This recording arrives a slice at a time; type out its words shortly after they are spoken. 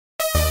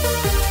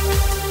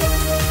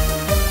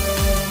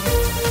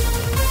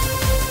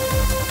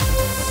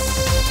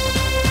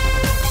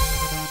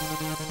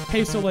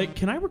Hey, so like,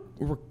 can I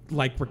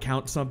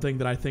recount something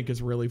that I think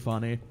is really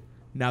funny?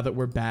 Now that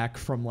we're back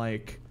from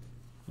like,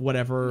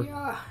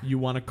 whatever you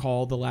want to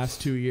call the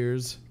last 2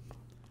 years.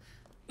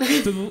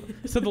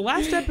 So the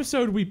last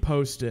episode we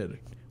posted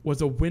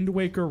was a Wind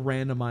Waker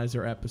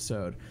randomizer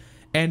episode,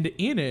 and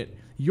in it,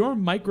 your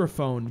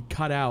microphone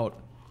cut out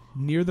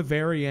near the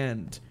very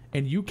end,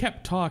 and you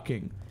kept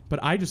talking, but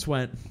I just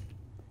went,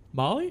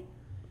 Molly?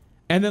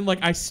 And then like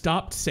I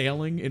stopped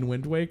sailing in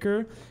Wind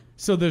Waker.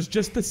 So there's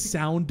just the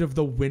sound of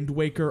the Wind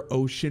Waker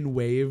ocean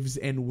waves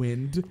and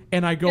wind.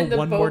 And I go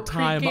one more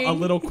time, a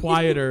little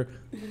quieter.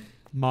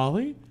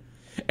 Molly?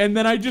 And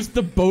then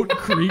the boat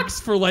creaks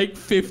for like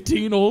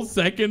 15 whole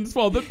seconds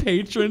while the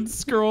patrons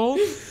scroll.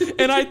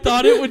 And I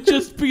thought it would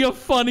just be a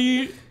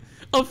funny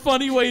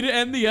way to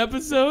end the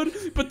episode.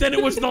 But then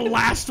it was the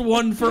last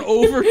one for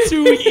over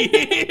 2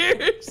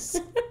 years.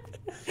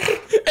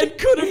 And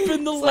could have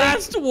been the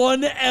last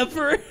one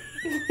ever.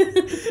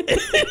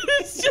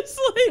 It's just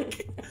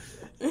like...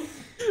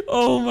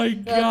 Oh my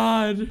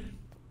God.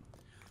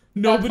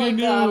 Nobody like,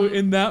 knew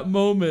in that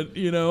moment,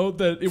 you know,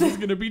 that it was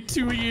going to be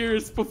 2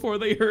 years before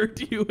they heard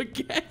you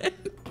again.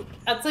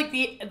 That's like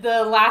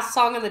the last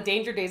song on the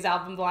Danger Days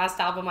album, the last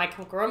album My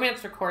Chemical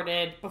Romance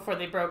recorded before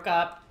they broke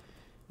up,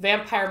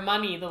 Vampire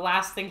Money. The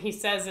last thing he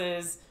says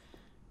is,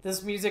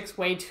 this music's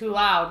way too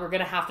loud. We're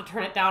going to have to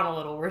turn it down a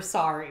little. We're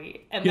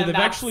sorry. And yeah, they've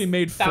actually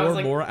made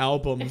 4 more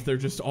albums. They're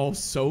just all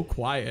so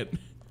quiet.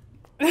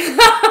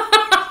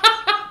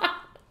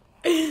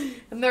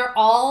 And they're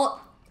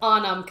all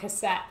on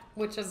cassette,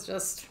 which is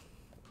just...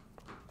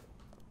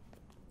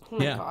 Oh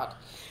my God.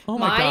 Oh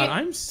my God,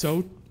 I'm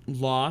so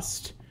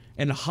lost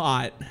and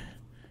hot.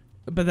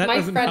 But that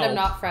doesn't help. My friend I'm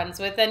not friends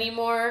with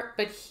anymore,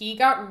 but he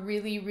got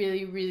really,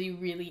 really, really,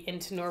 really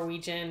into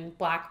Norwegian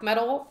black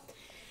metal.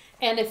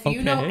 And if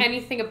you know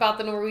anything about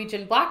the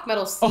Norwegian black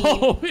metal scene...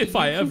 Oh, if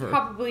I ever...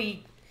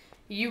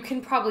 You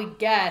can probably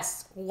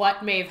guess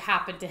what may have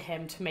happened to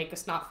him to make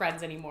us not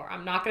friends anymore.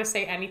 I'm not going to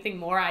say anything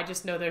more. I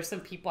just know there's some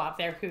people out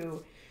there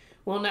who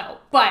will know.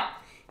 But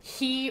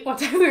one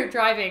time we were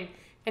driving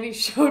and he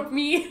showed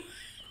me,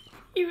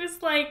 he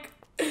was like,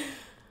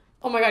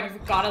 oh my God,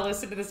 you've got to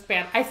listen to this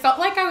band. I felt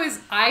like I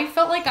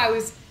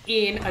was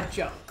in a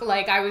joke.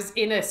 Like I was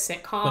in a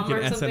sitcom like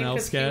or something.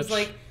 SNL sketch? He was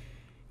like,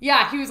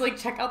 he was like,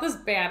 check out this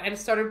band, and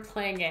started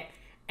playing it.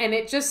 And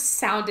it just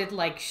sounded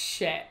like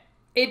shit.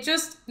 It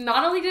just,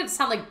 not only did it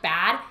sound like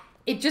bad,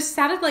 it just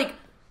sounded like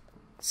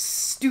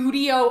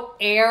studio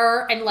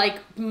air and like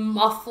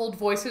muffled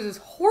voices. It was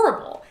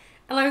horrible.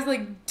 And I was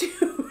like,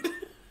 dude,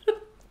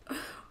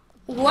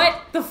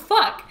 what the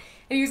fuck?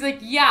 And he was like,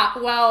 yeah,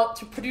 well,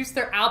 to produce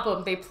their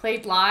album, they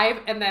played live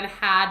and then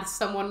had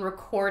someone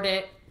record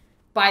it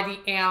by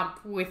the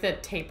amp with a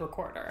tape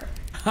recorder.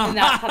 And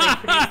that's how they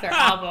produced their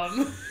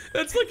album.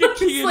 That's like a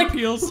Key and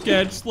Peele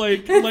sketch.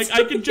 Like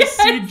I can just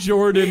see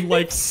Jordan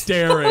like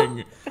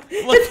staring.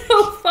 It's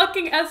so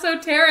fucking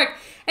esoteric.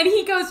 And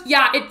he goes,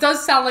 yeah, it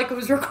does sound like it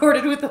was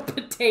recorded with a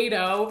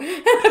potato. And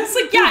I was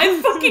like, yeah,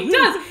 it fucking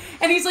does.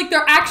 And he's like,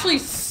 they're actually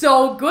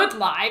so good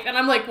live. And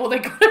I'm like, well, they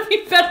gotta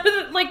be better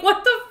than, like,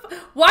 what the,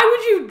 why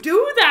would you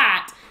do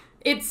that?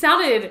 It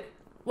sounded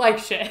like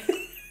shit.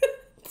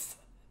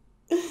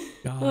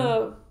 God.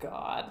 Oh,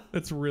 God.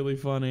 That's really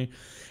funny.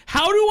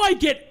 How do I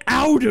get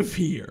out of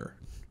here?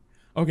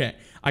 Okay,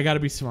 I gotta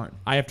be smart.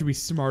 I have to be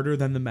smarter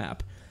than the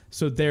map.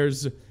 So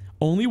there's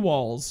only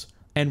walls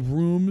and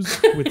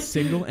rooms with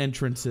single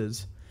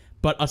entrances,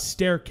 but a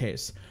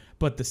staircase.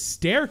 But the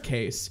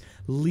staircase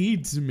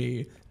leads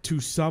me to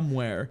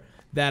somewhere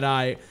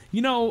that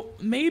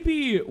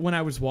maybe when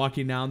I was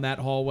walking down that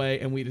hallway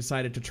and we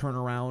decided to turn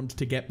around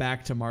to get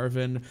back to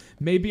Marvin,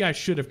 maybe I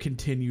should have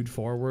continued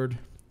forward.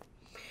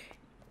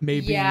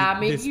 Maybe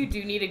you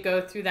do need to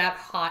go through that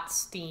hot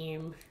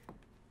steam.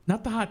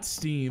 Not the hot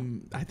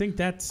steam. I think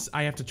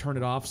I have to turn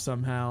it off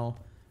somehow.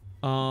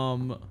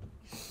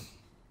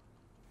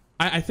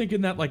 I think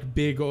in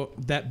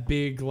that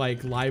big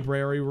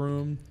library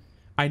room,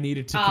 I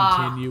needed to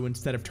continue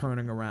instead of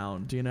turning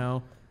around, you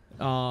know?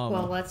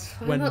 Well,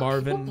 when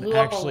Marvin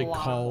actually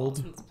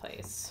called.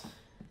 Place.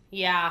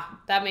 Yeah,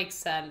 that makes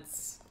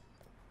sense.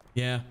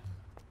 Yeah.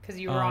 Because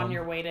you were on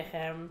your way to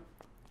him.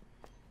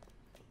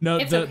 No,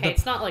 it's okay.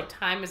 It's not like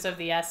time is of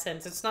the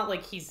essence. It's not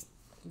like he's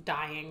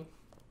dying.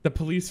 The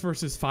police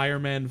versus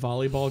fireman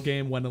volleyball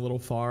game went a little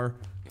far.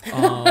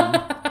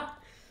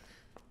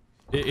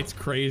 It's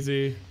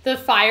crazy. The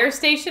fire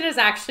station is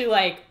actually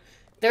like,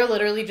 they're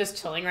literally just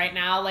chilling right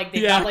now. Like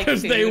they got like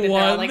food they and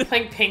won. they're like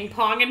playing ping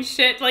pong and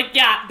shit. Like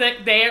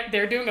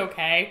they're doing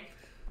okay.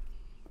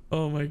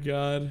 Oh my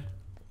God.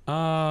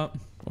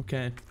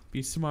 Okay.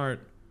 Be smart.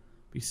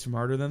 Be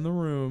smarter than the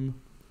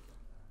room.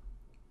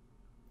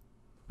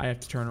 I have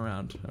to turn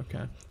around.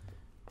 Okay.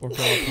 Or go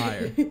up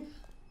higher.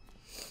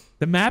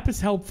 The map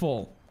is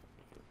helpful.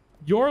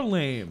 You're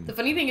lame. The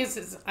funny thing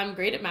is I'm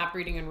great at map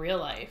reading in real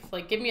life.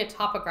 Like, give me a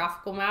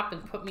topographical map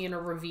and put me in a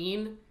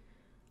ravine.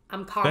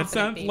 I'm confident, That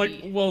sounds baby.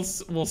 like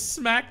we'll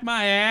smack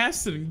my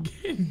ass and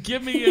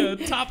give me a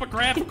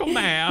topographical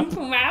map.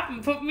 Map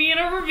and put me in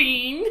a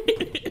ravine.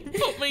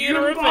 Put me in a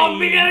You can call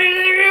me ravine.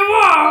 anything you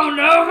want.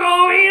 Don't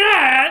call me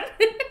that.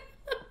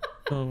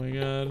 Oh my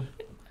god.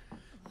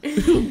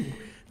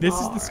 This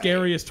is the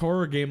scariest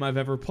horror game I've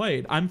ever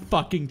played. I'm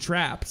fucking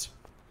trapped.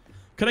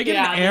 Could I get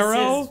an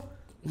arrow?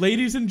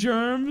 Ladies and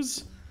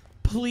germs,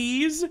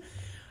 please?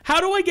 How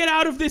do I get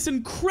out of this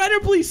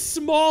incredibly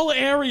small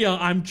area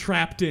I'm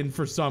trapped in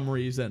for some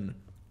reason?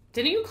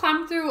 Didn't you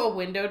climb through a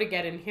window to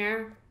get in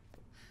here?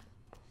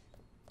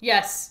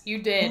 Yes,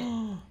 you did.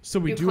 So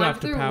we do have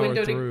to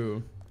power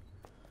through.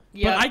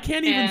 Yep. But I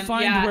can't even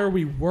find where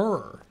we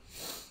were.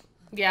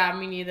 Yeah,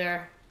 me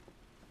neither.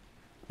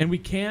 And we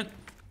can't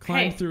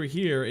climb through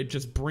here. It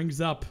just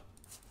brings up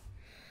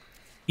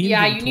inventory.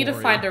 Yeah, you need to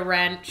find a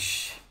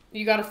wrench.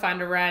 You gotta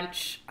find a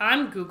wrench.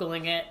 I'm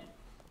Googling it.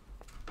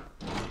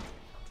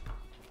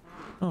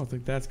 I don't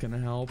think that's gonna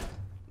help.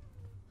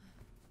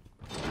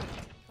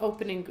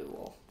 Opening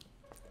Google.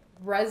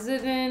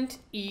 Resident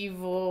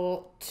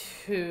Evil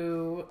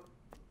 2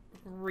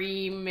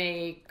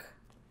 remake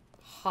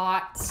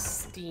hot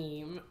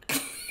steam.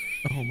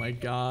 Oh my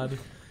god.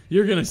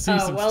 You're gonna see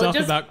some stuff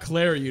about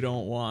Claire you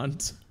don't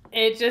want.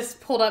 It just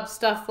pulled up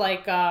stuff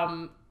like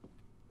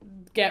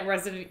get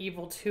Resident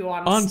Evil 2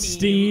 on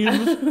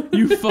Steam.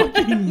 You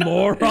fucking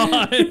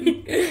moron.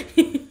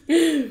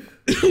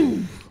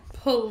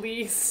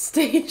 Police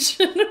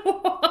station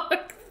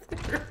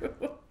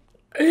walkthrough.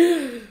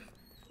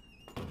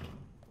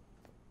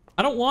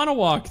 I don't want to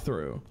walk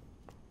through.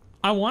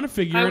 I want to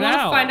figure it out.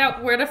 I want to find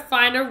out where to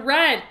find a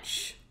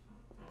wrench.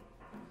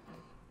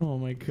 Oh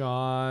my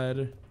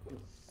god.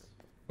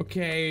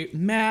 Okay,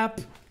 map.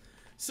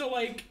 So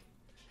like,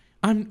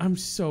 I'm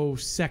so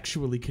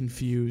sexually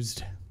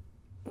confused.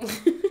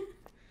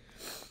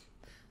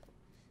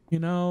 You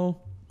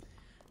know,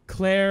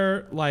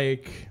 Claire,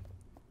 like,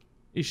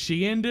 is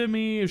she into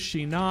me? Is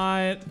she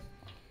not?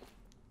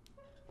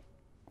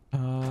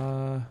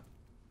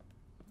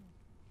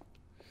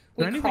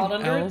 We crawled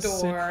under a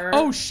door.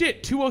 Oh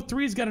shit,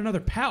 203's got another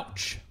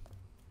pouch.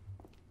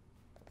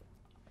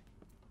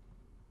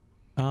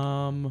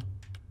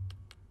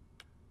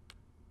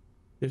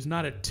 There's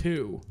not a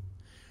 2.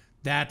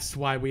 That's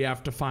why we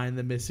have to find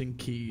the missing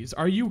keys.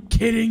 Are you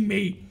kidding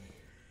me?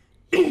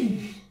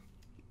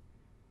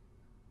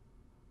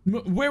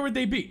 Where would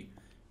they be?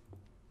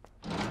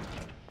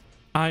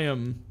 I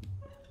am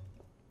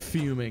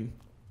fuming.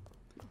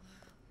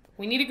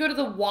 We need to go to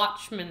the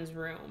watchman's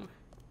room.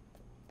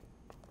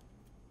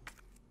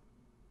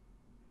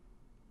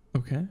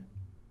 Okay.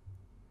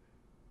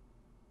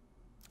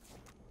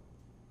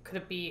 Could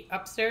it be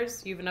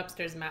upstairs? You have an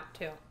upstairs map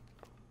too.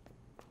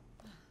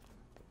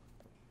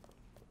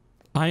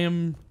 I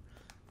am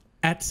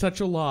at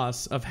such a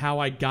loss of how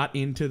I got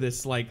into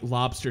this like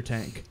lobster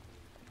tank.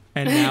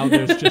 And now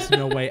there's just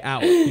no way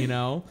out, you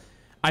know?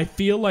 I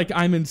feel like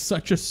I'm in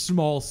such a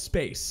small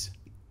space.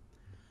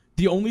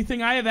 The only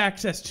thing I have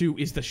access to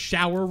is the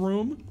shower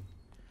room.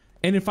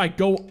 And if I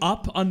go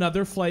up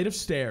another flight of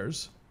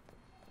stairs.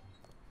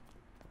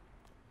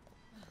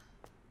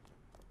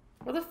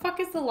 Where the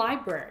fuck is the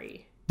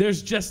library?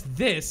 There's just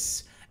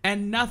this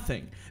and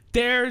nothing.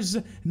 There's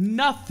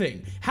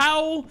nothing.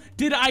 How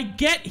did I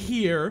get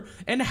here?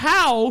 And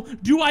how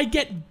do I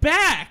get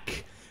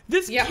back?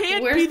 This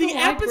can't be the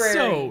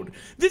episode.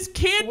 This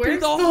can't be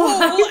the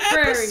whole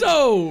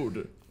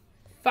episode.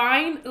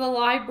 Find the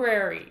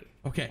library.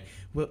 Okay,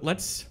 well,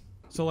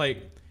 so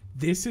like,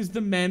 this is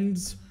the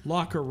men's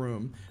locker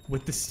room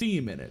with the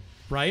steam in it,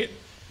 right?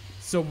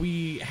 So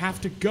we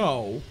have to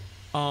go,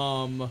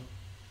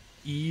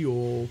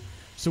 ew.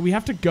 So we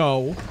have to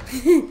go,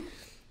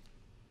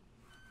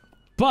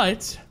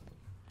 but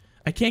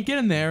I can't get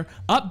in there.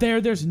 Up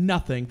there, there's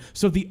nothing.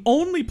 So the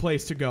only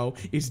place to go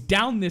is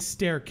down this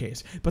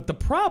staircase. But the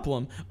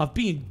problem of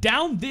being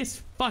down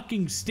this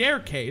fucking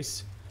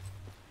staircase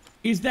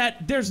is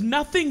that there's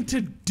nothing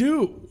to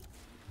do.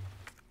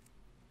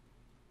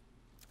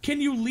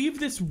 Can you leave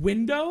this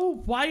window?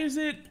 Why is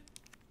it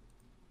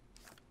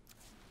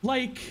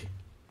like...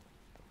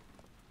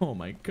 Oh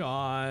my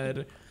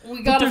god.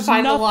 We gotta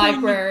find the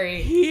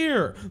library.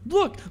 Here.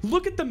 Look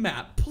at the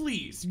map.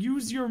 Please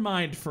use your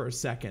mind for a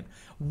second.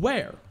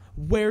 Where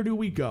do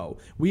we go?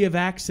 We have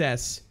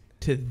access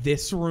to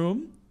this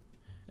room.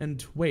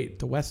 And wait,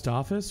 the West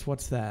Office?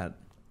 What's that?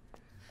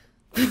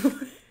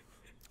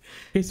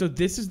 Okay, so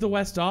this is the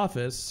West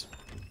Office.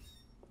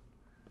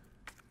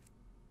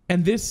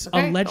 And this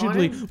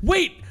allegedly...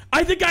 Wait!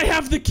 I think I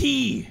have the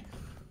key!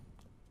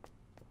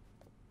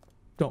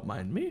 Don't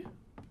mind me.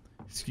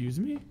 Excuse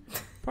me.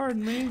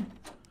 Pardon me.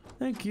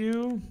 Thank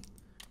you.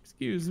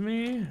 Excuse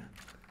me.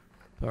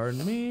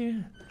 Pardon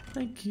me.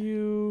 Thank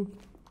you.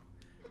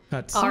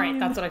 All right,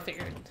 that's what I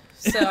figured.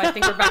 So I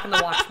think we're back in the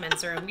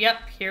watchman's room. Yep,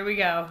 here we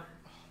go.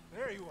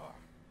 There you are.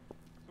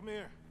 Come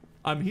here.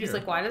 I'm here. He's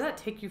like, why does that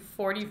take you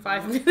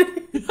 45 minutes?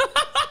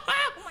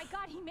 Oh my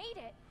god, he made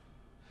it.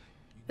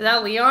 Is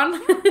that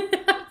Leon?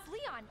 It's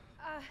Leon.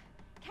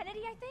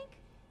 Kennedy, I think?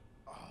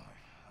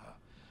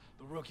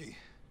 rookie.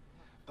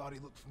 Thought he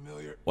looked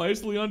familiar. Why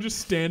is Leon just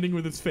standing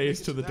with his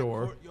face to the That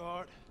door?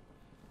 Courtyard,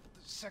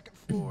 the second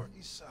floor,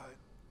 east side.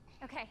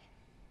 Okay.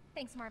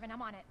 Thanks, Marvin.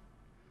 I'm on it.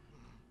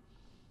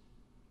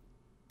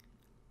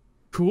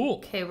 Cool.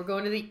 Okay, we're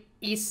going to the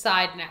east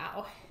side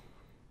now.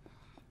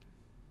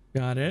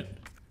 Got it.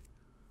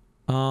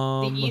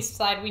 The east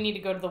side, we need to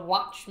go to the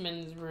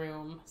watchman's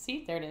room.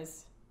 See, there it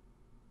is.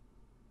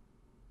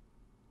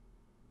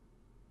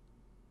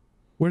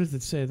 Where does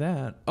it say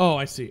that? Oh,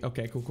 I see.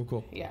 Okay,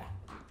 cool. Yeah.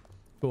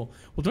 Cool.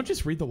 Well, don't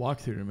just read the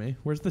walkthrough to me.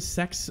 Where's the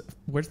sex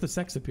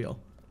appeal?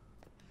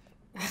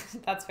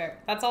 That's fair.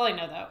 That's all I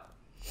know, though.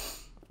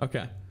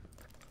 Okay.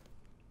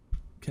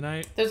 Can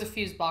I? There's a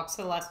fuse box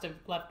to the left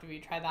of you.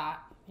 Try that.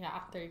 Yeah,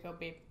 there you go,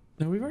 babe.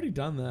 No, we've already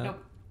done that.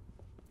 Nope.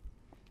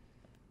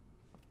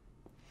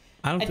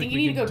 I don't I think you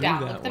we need to can go do down.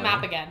 that Look at the way.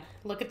 map again.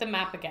 Look at the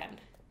map again.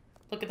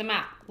 Look at the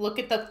map. Look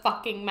at the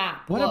fucking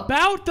map. What Look.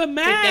 about the To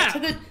map?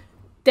 get to the...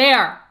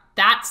 There.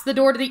 That's the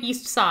door to the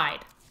east side.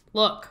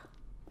 Look.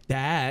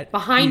 That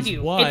Behind is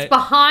you. what? It's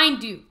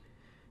behind you.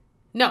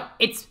 No,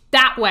 it's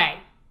that way.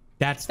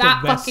 That's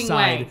that the west fucking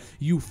side. way.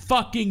 You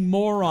fucking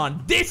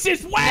moron. This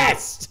is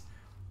west.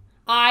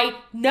 I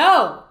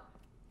know.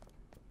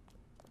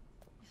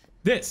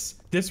 This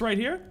right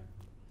here?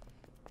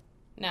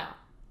 No.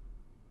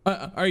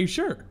 Are you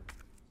sure?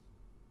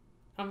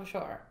 I'm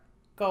sure.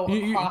 Go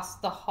You- across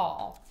the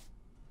hall.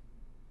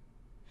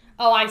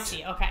 Oh, I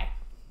see. Okay.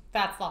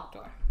 That's locked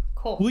door.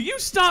 Cool. Will you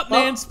stop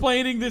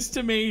mansplaining this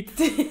to me?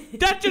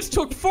 That just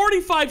took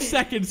 45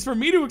 seconds for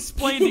me to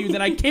explain to you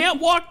that I can't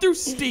walk through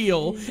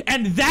steel,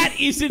 and that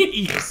isn't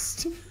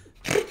east.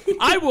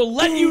 I will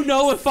let you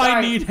know if I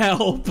Sorry. need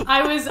help.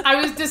 I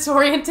was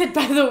disoriented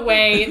by the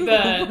way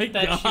Oh my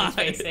that she was God.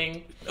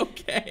 facing.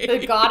 Okay.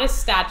 The goddess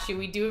statue.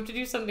 We do have to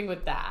do something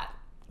with that.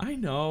 I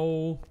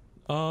know.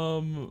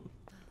 God.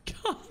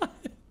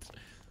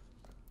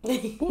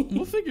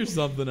 We'll figure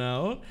something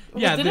out.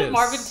 Yeah, Didn't this.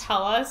 Marvin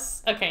tell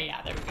us? Okay,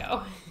 yeah, there we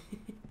go.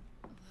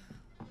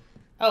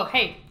 Oh,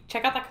 hey,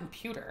 check out that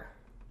computer.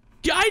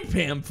 Guide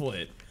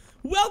pamphlet.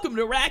 Welcome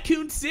to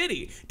Raccoon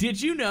City.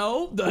 Did you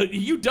know?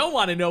 You don't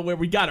want to know where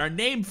we got our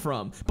name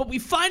from, but we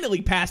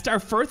finally passed our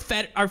first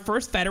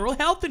federal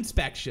health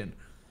inspection.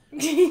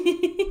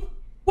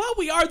 While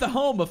we are the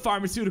home of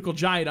pharmaceutical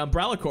giant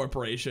Umbrella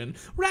Corporation,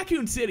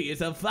 Raccoon City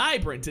is a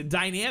vibrant and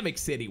dynamic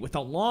city with a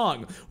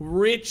long,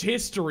 rich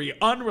history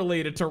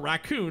unrelated to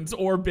raccoons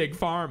or big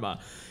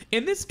pharma.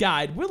 In this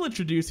guide, we'll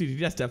introduce you to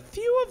just a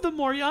few of the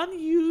more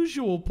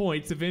unusual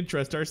points of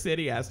interest our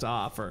city has to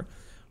offer.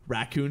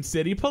 Raccoon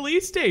City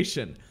Police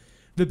Station.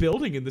 The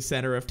building in the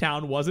center of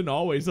town wasn't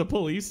always a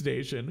police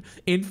station.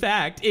 In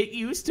fact, it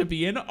used to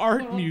be an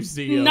art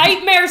museum.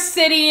 Nightmare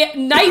City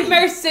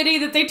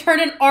that they turn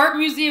an art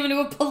museum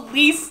into a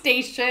police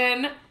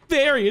station.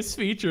 Various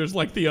features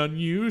like the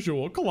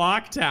unusual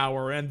clock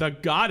tower and the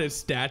goddess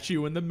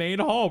statue in the main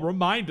hall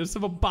remind us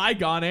of a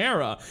bygone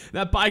era.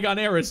 That bygone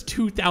era is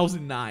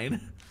 2009.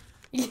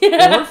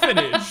 Yeah.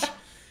 Orphanage.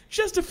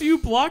 Just a few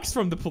blocks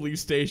from the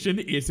police station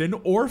is an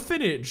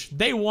orphanage.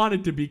 They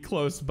wanted to be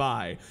close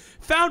by.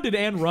 Founded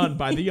and run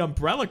by the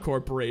Umbrella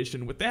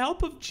Corporation with the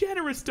help of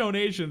generous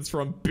donations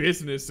from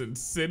business and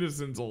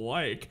citizens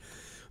alike.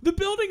 The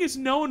building is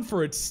known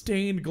for its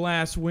stained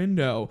glass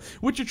window,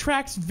 which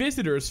attracts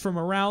visitors from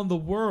around the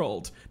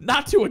world.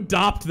 Not to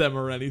adopt them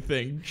or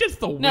anything,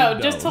 just the windows.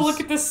 No, just to look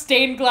at the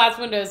stained glass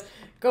windows.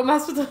 Go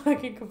mess with the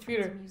fucking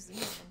computer.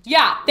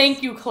 Yeah,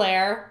 thank you,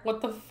 Claire.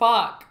 What the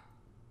fuck?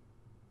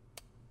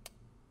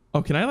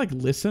 Oh, can I, like,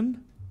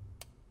 listen?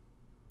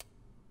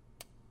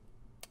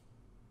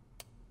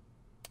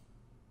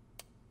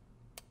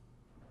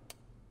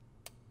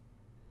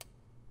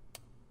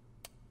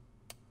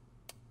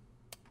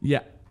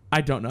 Yeah,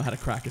 I don't know how to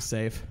crack a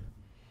safe.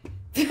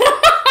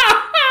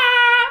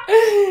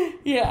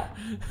 Yeah.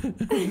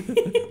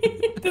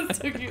 That's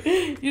so cute.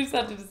 You just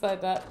have to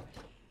decide that.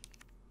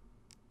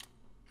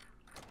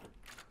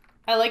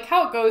 I like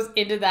how it goes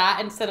into that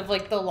instead of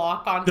like the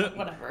lock on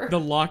whatever. The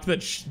lock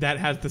that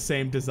has the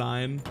same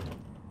design.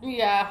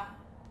 Yeah.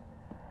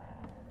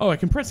 Oh, I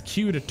can press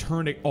Q to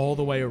turn it all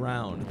the way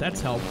around. That's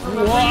helpful.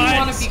 Remember you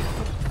want to be.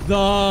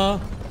 The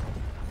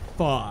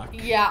fuck?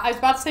 Yeah, I was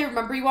about to say.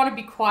 Remember, you want to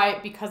be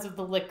quiet because of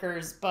the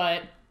lickers,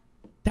 but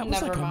That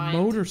was never like mind.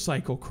 a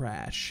motorcycle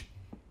crash.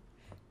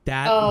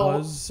 That Oh.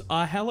 was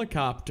a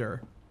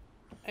helicopter.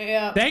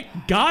 Yeah. Thank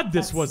God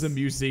this That's- was a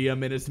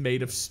museum and is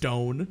made of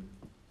stone.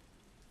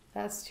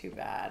 That's too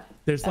bad.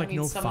 There's That like no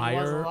means someone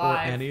was fire or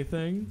alive.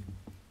 anything.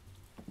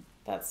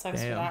 That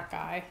sucks Damn. for that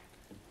guy.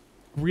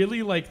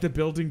 Really, like, the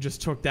building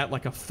just took that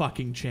like a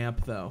fucking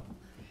champ, though.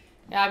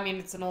 Yeah, I mean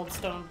it's an old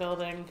stone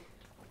building.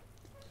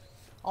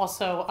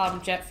 Also,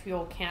 jet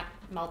fuel can't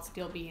melt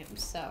steel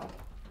beams, so.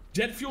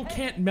 Jet fuel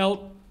can't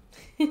melt.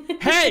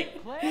 Hey!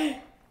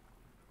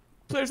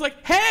 Claire's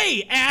like,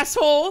 hey,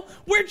 asshole!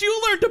 Where'd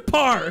you learn to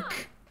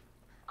park?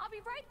 I'll be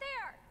right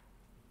there.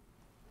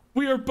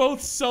 We are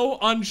both so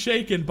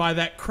unshaken by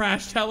that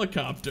crashed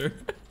helicopter.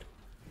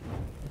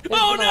 There's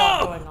Oh been a lot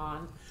no! going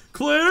on.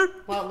 Claire?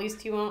 Well, at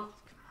least you won't.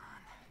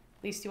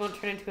 At least he won't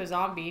turn into a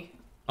zombie.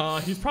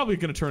 He's probably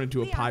gonna turn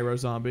into a Leon. pyro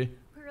zombie.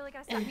 We really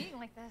gotta stop meeting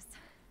like this.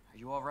 Are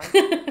you all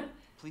right?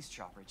 Police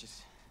chopper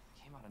just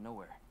came out of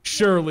nowhere.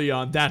 Sure,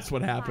 Leon, that's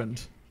what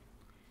happened.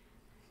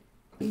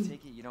 I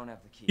take it you don't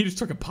have the key. He just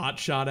took a pot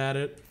shot at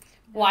it.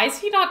 Why is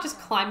he not just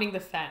climbing the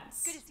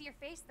fence? Good to see your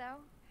face, though.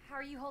 How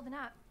are you holding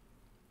up?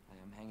 I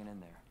am hanging in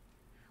there.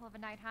 Hell of a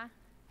night, huh?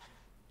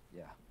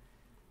 Yeah.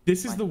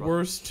 This is My the brother.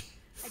 worst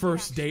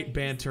first date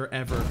banter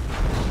ever.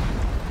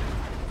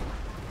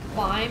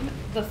 Climb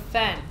the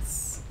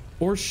fence.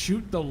 Or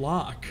shoot the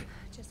lock.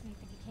 Just when you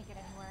think it can't get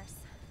any worse.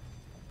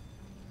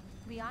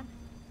 Leon,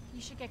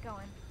 you should get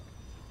going.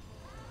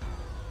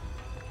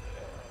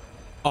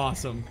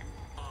 Awesome.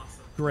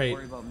 Great. Don't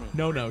worry about me.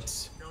 No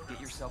notes. Get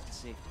yourself to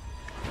safety.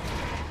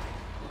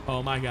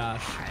 Oh my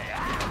gosh.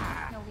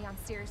 No, Leon,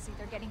 seriously,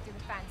 they're getting through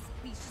the fence.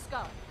 Please, just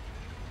go.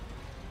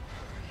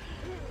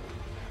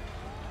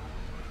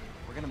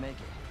 We're gonna make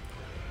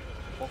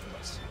it. Both of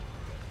us.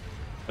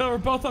 Oh, we're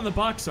both on the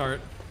box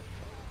art.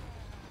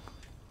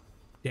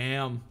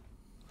 Damn.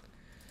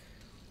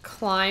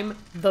 Climb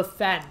the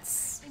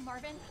fence. Hey,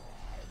 Marvin,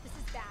 this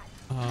is bad.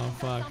 Oh, We've got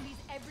fuck. zombies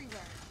everywhere.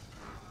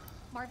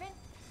 Marvin?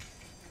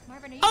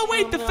 Marvin, are you Oh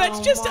wait, the no, fence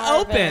just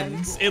Marvin.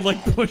 opens. It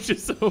like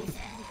pushes open.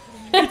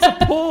 It's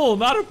a pull,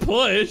 not a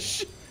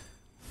push.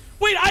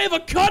 Wait, I have a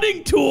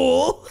cutting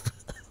tool.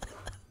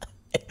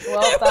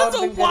 Well, There that was would've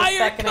a been good a wire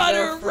second ago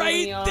cutter for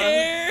right Leon.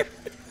 there.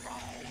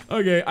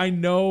 Okay, I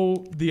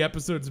know the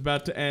episode's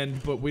about to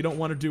end, but we don't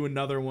want to do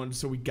another one,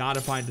 so we gotta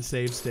find a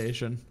save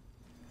station.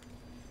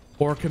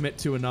 Or commit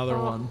to another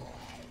one.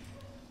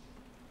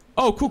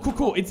 Oh,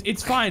 cool.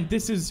 It's fine.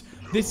 This is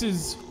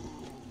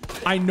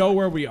I know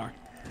where we are.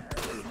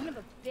 son of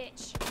a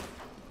bitch?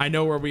 I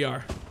know where we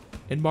are.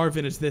 And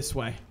Marvin is this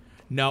way.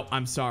 No,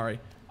 I'm sorry.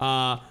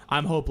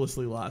 I'm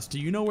hopelessly lost. Do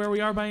you know where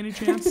we are by any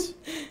chance?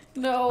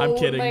 No, I'm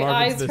kidding. my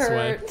Marvin's eyes this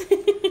way.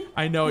 hurt.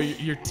 I know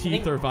your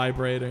teeth are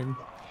vibrating.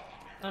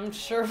 I'm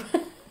sure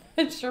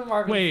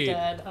Marvin's Wait.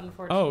 dead,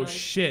 unfortunately. Oh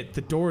shit!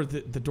 The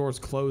door's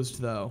closed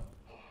though.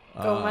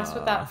 Go mess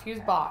with that fuse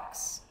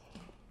box.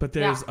 But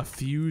there's Yeah. a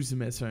fuse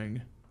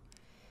missing,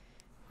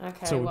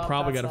 Okay, so we well,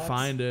 probably that gotta sucks.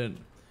 find it.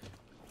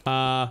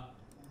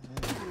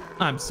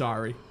 I'm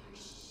sorry.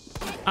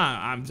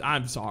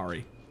 I'm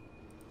sorry.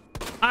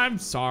 I'm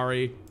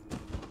sorry.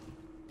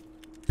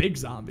 Big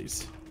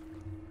zombies.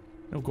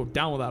 Don't go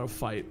down without a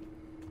fight.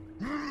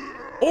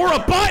 Or a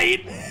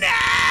bite!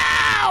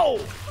 No!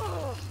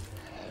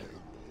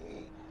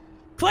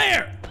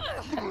 Claire!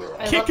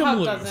 I Kick love how him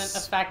it loose.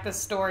 doesn't affect the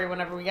story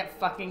whenever we get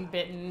fucking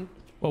bitten.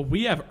 Well,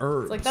 we have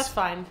herbs. It's like, that's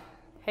fine.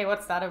 Hey,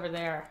 what's that over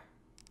there?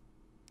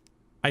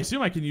 I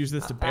assume I can use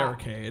this to Not that.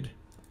 barricade.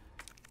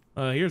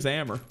 Here's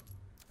Amber.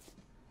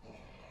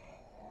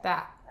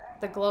 That.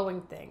 The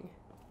glowing thing.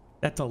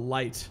 That's a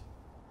light.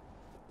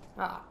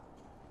 Ah.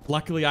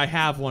 Luckily, I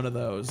have one of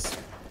those.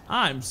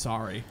 I'm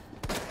sorry.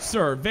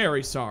 Sir,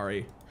 very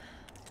sorry.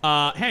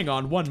 Hang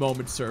on one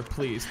moment, sir,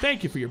 please.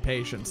 Thank you for your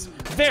patience.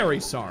 Very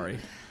sorry.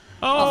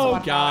 Also Oh,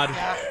 watch out, God.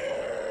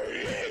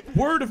 yeah.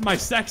 Word of my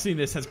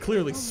sexiness has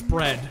clearly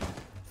spread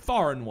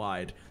far and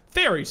wide.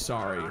 Very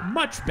sorry.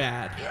 Much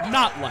bad.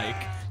 Not like.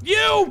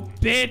 You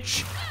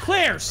bitch!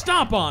 Claire,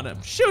 stomp on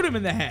him. Shoot him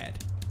in the head.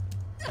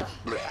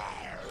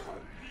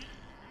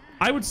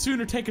 I would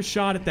sooner take a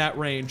shot at that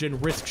range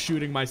and risk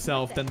shooting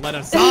myself than let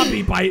a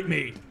zombie bite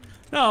me.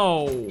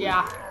 No.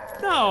 Yeah,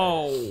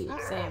 No.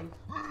 same.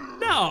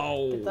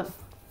 No. The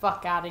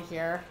fuck out of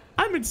here.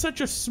 I'm in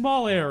such a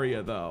small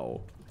area,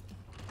 though.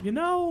 You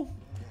know?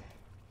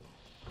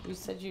 You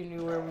said you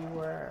knew where we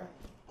were.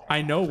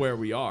 I know where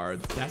we are.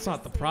 That's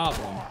not the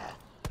problem.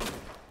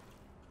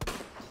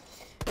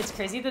 It's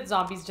crazy that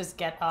zombies just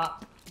get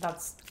up.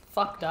 That's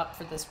fucked up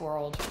for this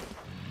world.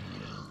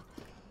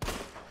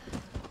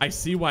 I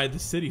see why the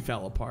city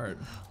fell apart.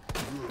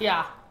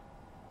 Yeah.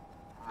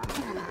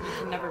 You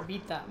can never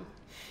beat them.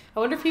 I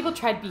wonder if people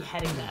tried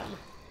beheading them.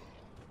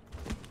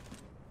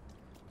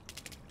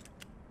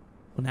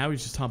 Well, now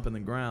he's just humping the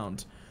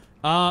ground.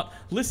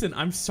 Listen,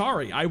 I'm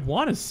sorry. I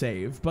want to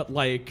save, but,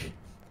 like,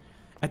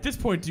 at this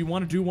point, do you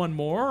want to do one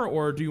more?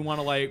 Or do you want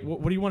to, like,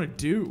 what do you want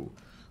to do?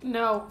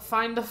 No,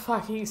 find the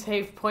fucking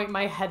save point.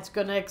 My head's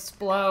gonna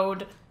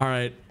explode. All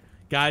right.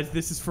 Guys,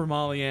 this is for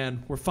Molly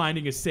Ann. We're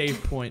finding a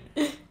save point.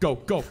 Go,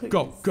 go,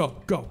 go, go,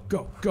 go,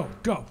 go, go,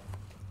 go.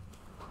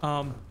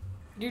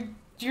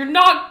 You're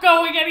not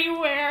going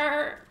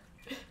anywhere.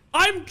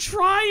 I'm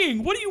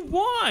trying. What do you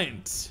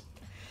want?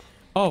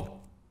 Oh.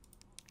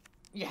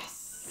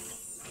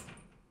 Yes.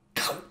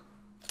 That's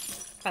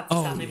the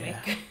Oh, sound I yeah.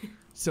 make.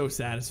 So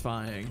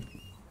satisfying.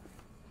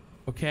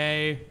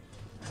 Okay.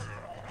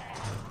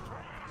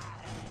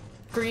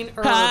 Green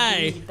Earl Hi.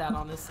 would need that,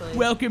 honestly.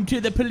 Welcome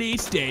to the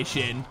police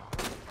station.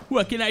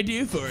 What can I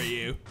do for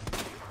you?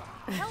 What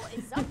the hell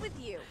is up with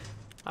you?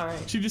 All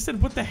right. She just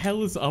said, what the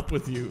hell is up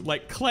with you?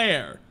 Like,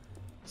 Claire.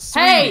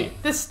 Hey, Sweetie.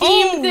 the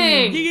steam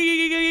thing.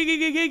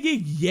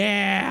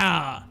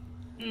 Yeah.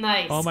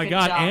 Nice. Oh my good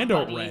God, job, and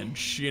buddy. a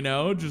wrench, you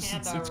know? Just,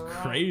 And it's a wrench.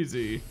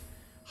 crazy.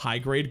 High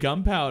grade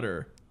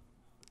gunpowder.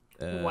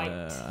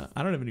 White.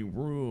 I don't have any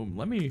room.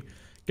 Let me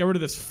get rid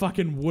of this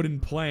fucking wooden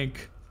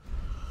plank.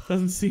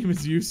 Doesn't seem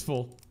as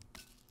useful.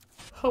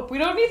 Hope we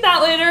don't need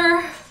that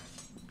later.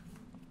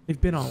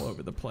 They've been all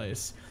over the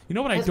place. You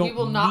know what I don't need? We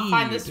will not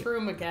find this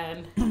room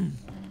again.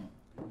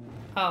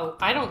 Oh,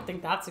 I don't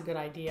think that's a good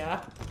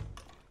idea.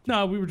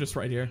 No, we were just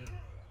right here.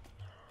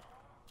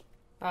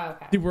 Oh,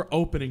 okay. They were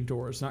opening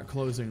doors, not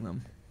closing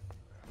them.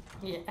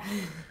 Yeah.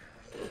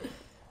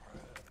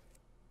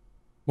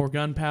 More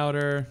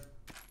gunpowder.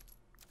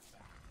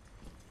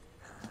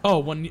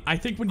 Oh, I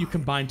think when you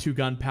combine 2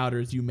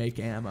 gunpowders, you make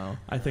ammo.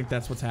 I think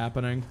that's what's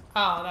happening.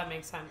 Oh, that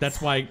makes sense.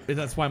 That's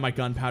why my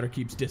gunpowder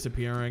keeps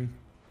disappearing.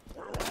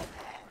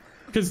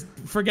 Because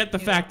forget the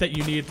fact that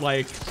you need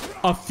like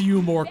a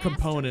few more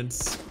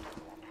components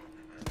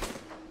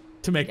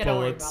to make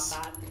bullets.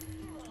 About that.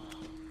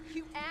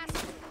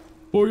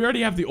 Well, we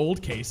already have the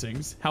old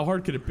casings. How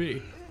hard could it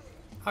be?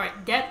 All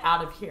right, get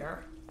out of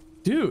here.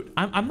 Dude,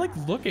 I'm like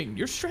looking.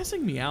 You're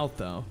stressing me out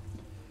though.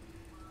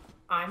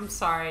 I'm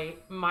sorry,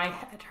 my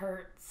head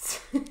hurts.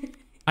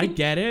 I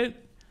get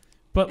it,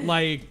 but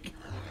like,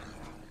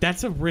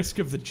 that's a risk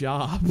of the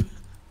job.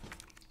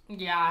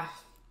 Yeah.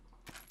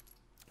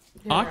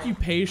 You're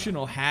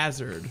Occupational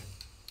hazard.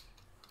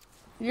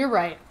 You're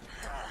right.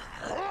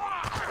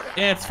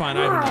 Yeah, it's fine.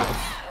 I don't know.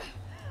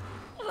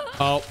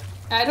 Oh.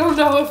 I don't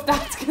know if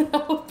that's gonna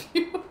help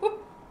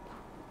you.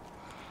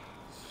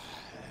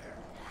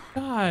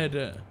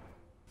 God.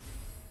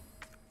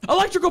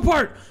 Electrical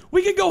part!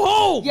 We can go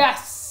home!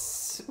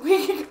 Yes!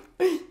 We can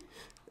go.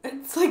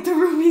 It's like the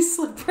ruby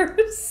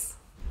slippers.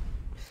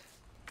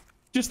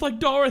 Just like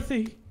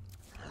Dorothy.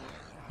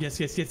 Yes,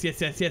 yes, yes,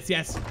 yes, yes, yes,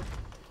 yes.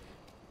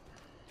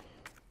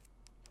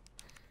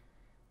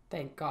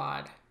 Thank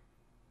God.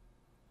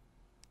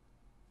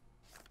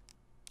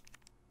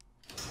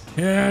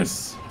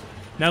 Yes.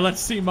 Now let's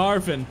see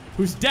Marvin,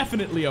 who's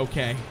definitely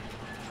okay.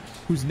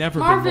 Who's never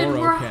Marvin, been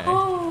more we're okay.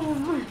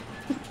 home.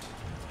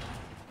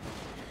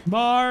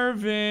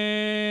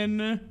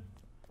 Marvin.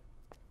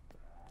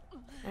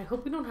 I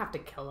hope we don't have to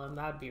kill him.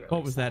 That would be really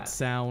What was sad. that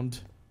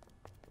sound?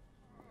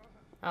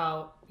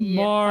 Oh, yeah.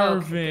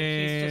 Marvin.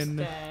 Okay, he's just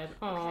dead.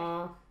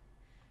 Aw.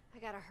 I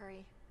gotta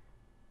hurry.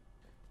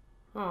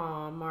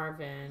 Aw,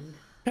 Marvin.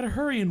 Gotta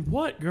hurry and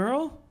what,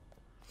 girl?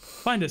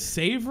 Find a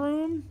save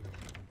room?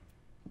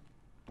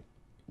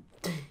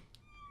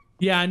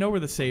 Yeah, I know where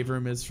the save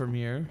room is from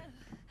here.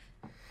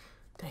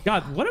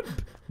 God, what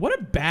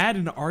a bad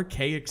and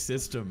archaic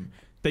system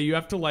that you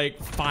have to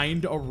like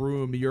find a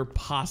room you're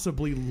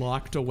possibly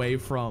locked away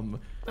from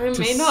It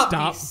to may not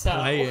stop be so.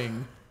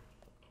 playing.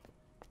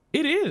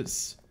 It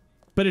is,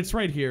 but it's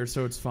right here,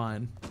 so it's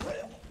fine.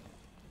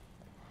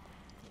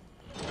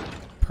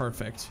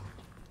 Perfect.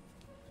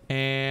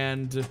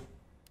 And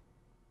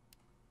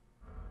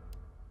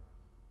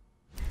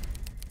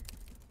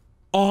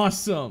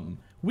awesome.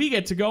 We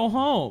get to go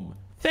home.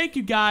 Thank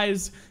you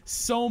guys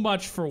so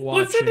much for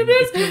watching. Listen to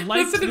this. If you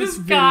liked Listen to this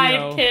video,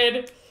 guide,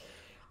 kid.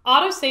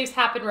 Autosaves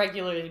happen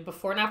regularly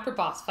before and after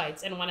boss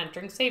fights and when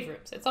entering save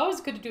rooms. It's always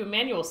good to do a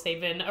manual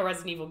save in a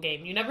Resident Evil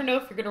game. You never know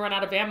if you're going to run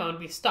out of ammo and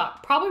be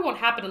stuck. Probably won't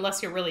happen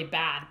unless you're really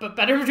bad, but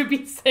better to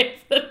be safe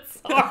than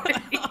sorry.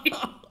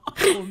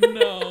 Oh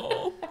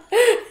no.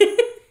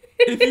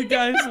 If you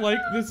guys like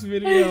this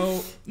video,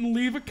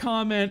 leave a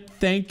comment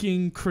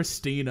thanking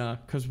Christina,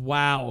 because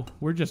wow,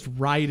 we're just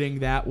riding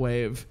that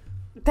wave.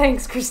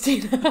 Thanks,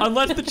 Christina.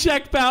 Unless the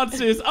check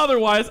bounces.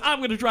 Otherwise, I'm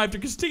going to drive to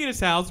Christina's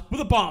house with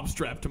a bomb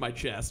strapped to my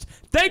chest.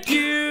 Thank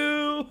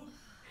you!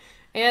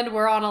 And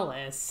we're on a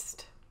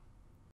list.